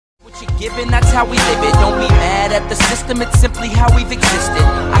what you're given, that's how we live it. Don't be mad at the system, it's simply how we've existed.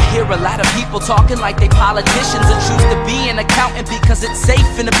 I hear a lot of people talking like they politicians and choose to be an accountant because it's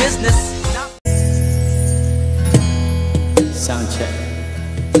safe in the business. Sound check.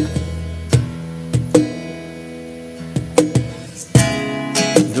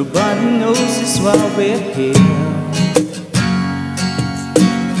 Nobody knows just why we're here.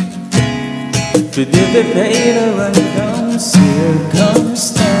 Could it be fate or unknown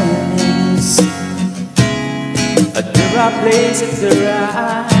circumstance? At the right place at the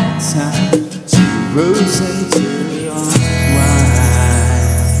right time, two rose into your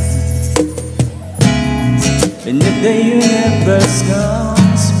wine. And if the universe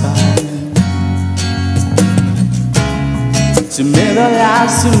comes by to make our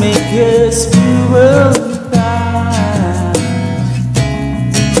lives, to make us feel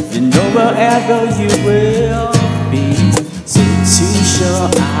wherever you will be, so too shall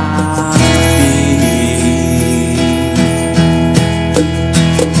I be.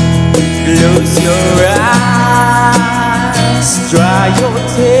 Close your eyes, dry your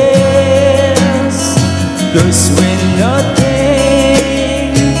tears, 'cause when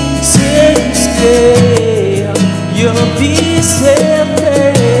nothing seems clear, you'll be safe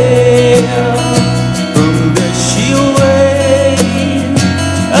there from the sheer weight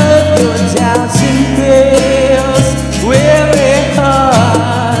of your doubts and fears. Weary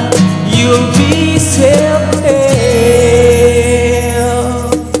heart, you'll be safe there.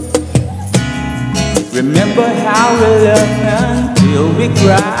 Remember how we loved until we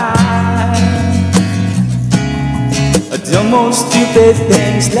cried, the most stupid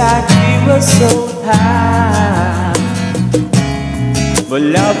things like we were so high. But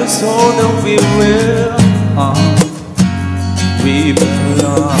love is all that we will, we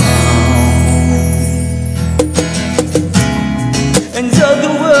belong. And though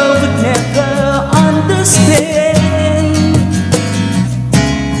the world would never understand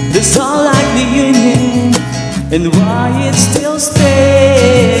this unlikely union and why it still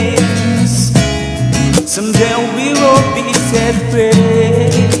stands, someday we will be set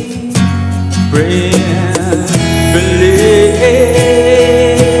free. Pray and believe,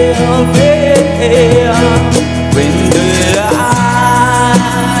 when the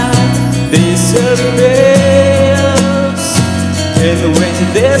light disappears, and when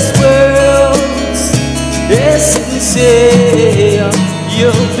this world is sincere,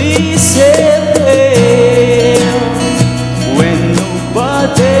 you'll be safe there. When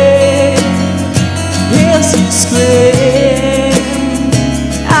nobody hears you scream,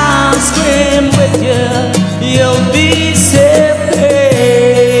 I'll scream with you, you'll be safe there.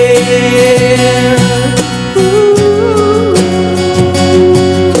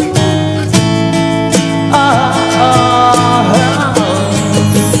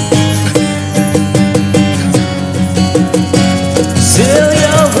 Seal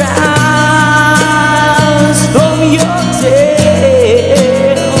your eyes from your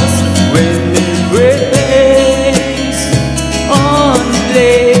tears when everything's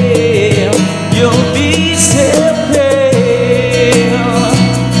unclear. You'll be safe there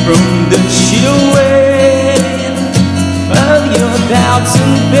from the sheer weight of your doubts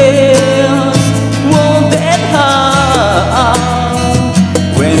and fears. Won't that hurt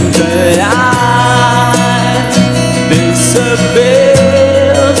when the light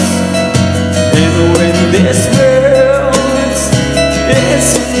disappears, and when this world is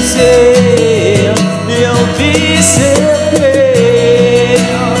sincere, you'll be safe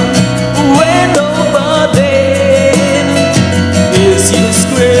there. When nobody hears you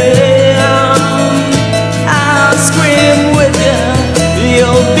scream, I'll scream with you,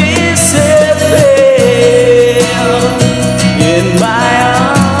 you'll be safe there. In my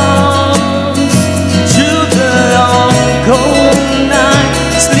arms, through the long cold night,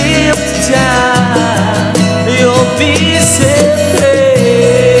 sleep time, you'll be safe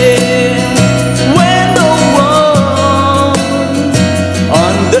there. When no one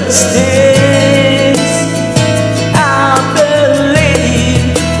understands